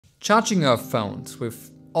Charging our phones,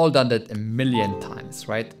 we've all done that a million times,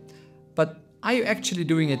 right? But are you actually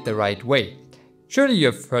doing it the right way? Surely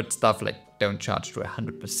you've heard stuff like don't charge to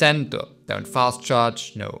 100% or don't fast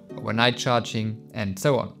charge, no overnight charging, and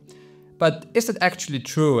so on. But is that actually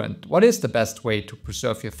true, and what is the best way to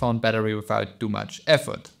preserve your phone battery without too much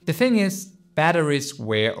effort? The thing is, batteries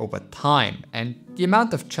wear over time, and the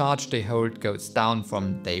amount of charge they hold goes down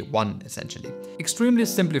from day one, essentially. Extremely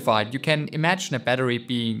simplified, you can imagine a battery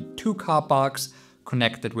being two car parks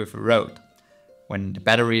connected with a road. When the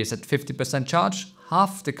battery is at 50% charge,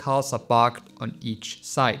 half the cars are parked on each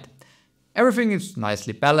side. Everything is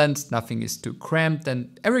nicely balanced, nothing is too cramped,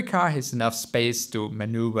 and every car has enough space to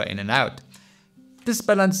maneuver in and out. This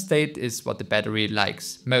balanced state is what the battery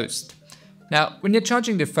likes most. Now, when you're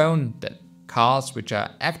charging the phone, the cars, which are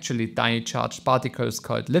actually tiny charged particles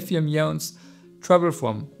called lithium ions, travel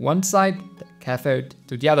from one side, the cathode,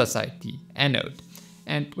 to the other side, the anode.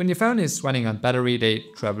 And when your phone is running on battery, they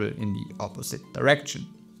travel in the opposite direction.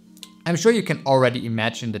 I'm sure you can already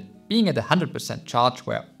imagine that being at 100% charge,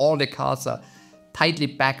 where all the cars are tightly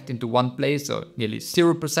packed into one place, or nearly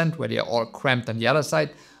 0% where they are all cramped on the other side,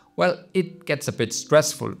 well, it gets a bit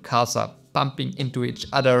stressful. Cars are bumping into each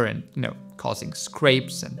other and, causing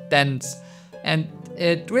scrapes and dents. And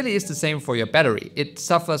it really is the same for your battery. It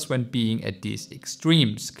suffers when being at these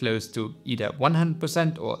extremes, close to either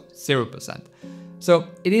 100% or 0%. So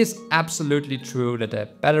it is absolutely true that a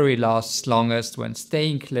battery lasts longest when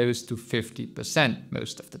staying close to 50%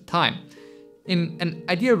 most of the time. In an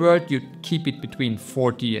ideal world, you'd keep it between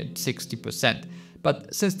 40 and 60%.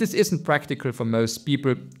 But since this isn't practical for most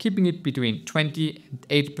people, keeping it between 20 and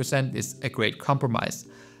 80% is a great compromise.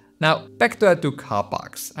 Now, back to our two car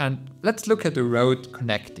parks, and let's look at the road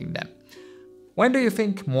connecting them. When do you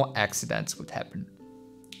think more accidents would happen?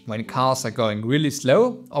 When cars are going really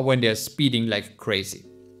slow, or when they're speeding like crazy?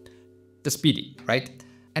 The speeding, right?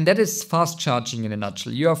 And that is fast charging in a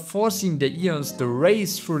nutshell. You are forcing the ions to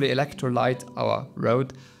race through the electrolyte, our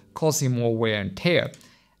road, causing more wear and tear.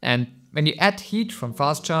 And when you add heat from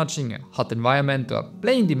fast charging, a hot environment, or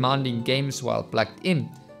playing demanding games while plugged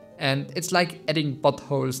in, and it's like adding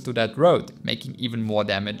potholes to that road, making even more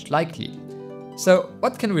damage likely. So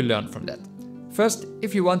what can we learn from that? First,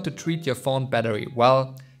 if you want to treat your phone battery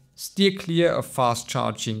well, steer clear of fast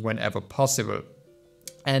charging whenever possible.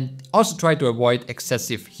 And also try to avoid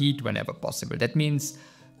excessive heat whenever possible. That means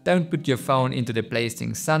don't put your phone into the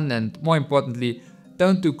blazing sun, and more importantly,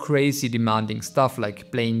 don't do crazy demanding stuff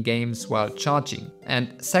like playing games while charging.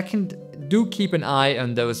 And second, do keep an eye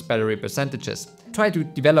on those battery percentages. Try to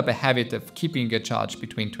develop a habit of keeping your charge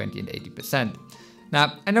between 20 and 80%.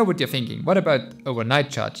 Now, I know what you're thinking, what about overnight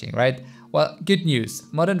charging, right? Well, good news,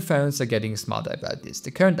 modern phones are getting smarter about this.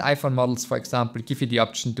 The current iPhone models, for example, give you the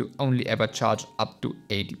option to only ever charge up to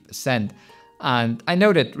 80%. And I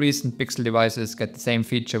know that recent Pixel devices get the same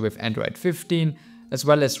feature with Android 15, as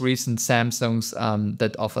well as recent Samsungs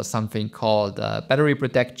that offer something called battery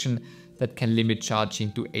protection that can limit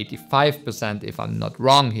charging to 85% if I'm not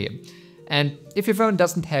wrong here. And if your phone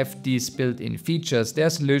doesn't have these built-in features, there are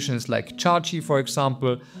solutions like Chargy, for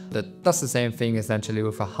example, that does the same thing essentially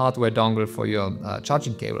with a hardware dongle for your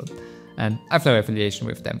charging cable. And I have no affiliation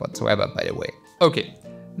with them whatsoever, by the way. Okay,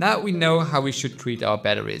 now we know how we should treat our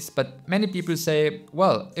batteries, but many people say,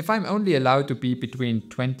 well, if I'm only allowed to be between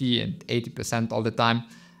 20 and 80% all the time,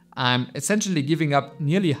 I'm essentially giving up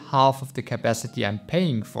nearly half of the capacity I'm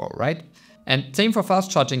paying for, right? And same for fast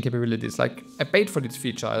charging capabilities, like I paid for this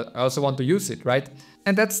feature, I also want to use it, right?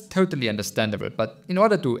 And that's totally understandable, but in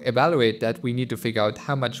order to evaluate that, we need to figure out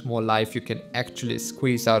how much more life you can actually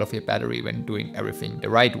squeeze out of your battery when doing everything the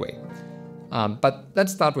right way. But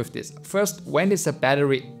let's start with this. First, when is a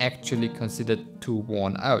battery actually considered too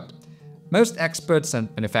worn out? Most experts and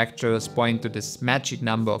manufacturers point to this magic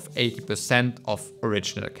number of 80% of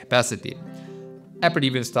original capacity. Apple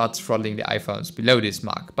even starts throttling the iPhones below this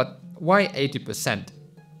mark, but why 80%?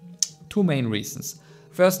 Two main reasons.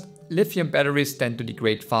 First, lithium batteries tend to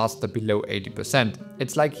degrade faster below 80%.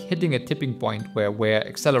 It's like hitting a tipping point where wear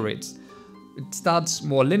accelerates. It starts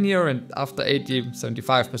more linear, and after 80,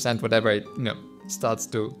 75%, whatever, it starts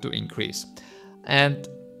to increase. And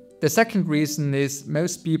the second reason is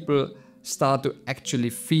most people start to actually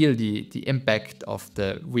feel the impact of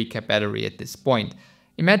the weaker battery at this point.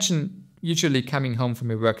 Imagine usually coming home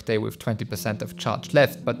from your workday with 20% of charge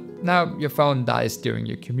left, but now your phone dies during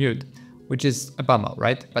your commute, which is a bummer,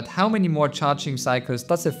 right? But how many more charging cycles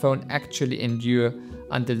does a phone actually endure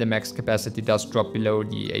until the max capacity does drop below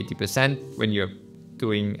the 80% when you're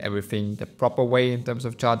doing everything the proper way in terms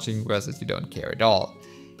of charging versus you don't care at all?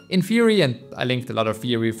 In theory, and I linked a lot of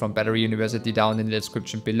theory from Battery University down in the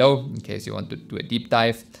description below in case you want to do a deep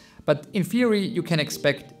dive, but in theory you can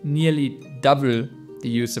expect nearly double the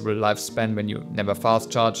usable lifespan when you never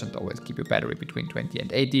fast charge and always keep your battery between 20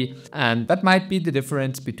 and 80, and that might be the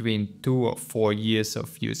difference between 2 or 4 years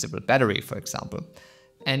of usable battery, for example.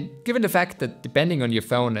 And given the fact that depending on your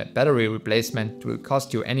phone, a battery replacement will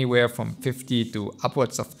cost you anywhere from $50 to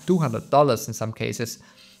upwards of $200 in some cases,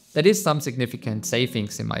 that is some significant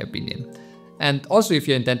savings in my opinion. And also, if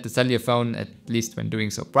you intend to sell your phone, at least when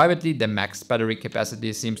doing so privately, the max battery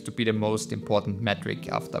capacity seems to be the most important metric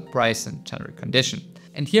after price and general condition.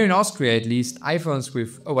 And here in Austria at least, iPhones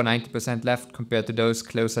with over 90% left compared to those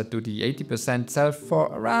closer to the 80% sell for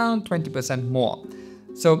around 20% more.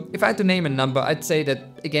 So if I had to name a number, I'd say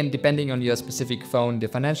that, again, depending on your specific phone, the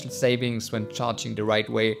financial savings when charging the right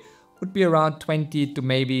way would be around 20 to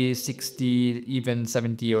maybe 60, even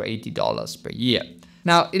 70 or $80 per year.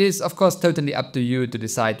 Now, it is of course totally up to you to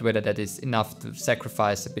decide whether that is enough to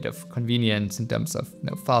sacrifice a bit of convenience in terms of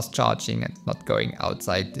fast charging and not going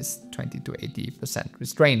outside this 20 to 80%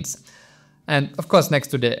 restraints. And of course, next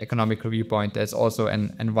to the economical viewpoint, there's also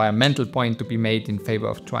an environmental point to be made in favor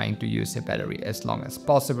of trying to use your battery as long as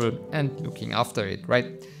possible and looking after it,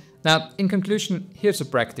 right? Now, in conclusion, here's a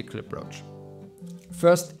practical approach.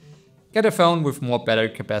 First, get a phone with more battery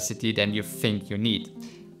capacity than you think you need.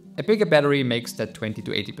 A bigger battery makes that 20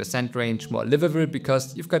 to 80% range more livable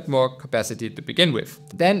because you've got more capacity to begin with.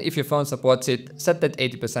 Then, if your phone supports it, set that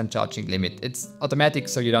 80% charging limit. It's automatic,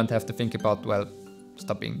 so you don't have to think about, well,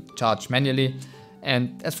 stopping charge manually.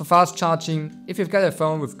 And as for fast charging, if you've got a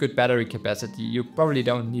phone with good battery capacity, you probably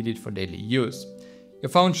don't need it for daily use. Your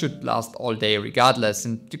phone should last all day regardless,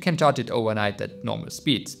 and you can charge it overnight at normal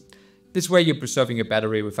speeds. This way you're preserving your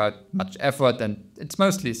battery without much effort, and it's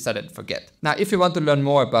mostly set and forget. Now, if you want to learn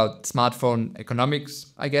more about smartphone economics,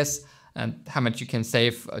 I guess, and how much you can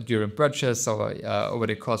save during purchase or over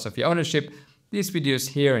the course of your ownership, these videos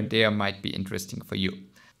here and there might be interesting for you.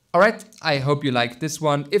 Alright, I hope you liked this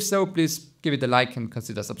one. If so, please give it a like and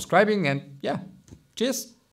consider subscribing, and yeah, cheers!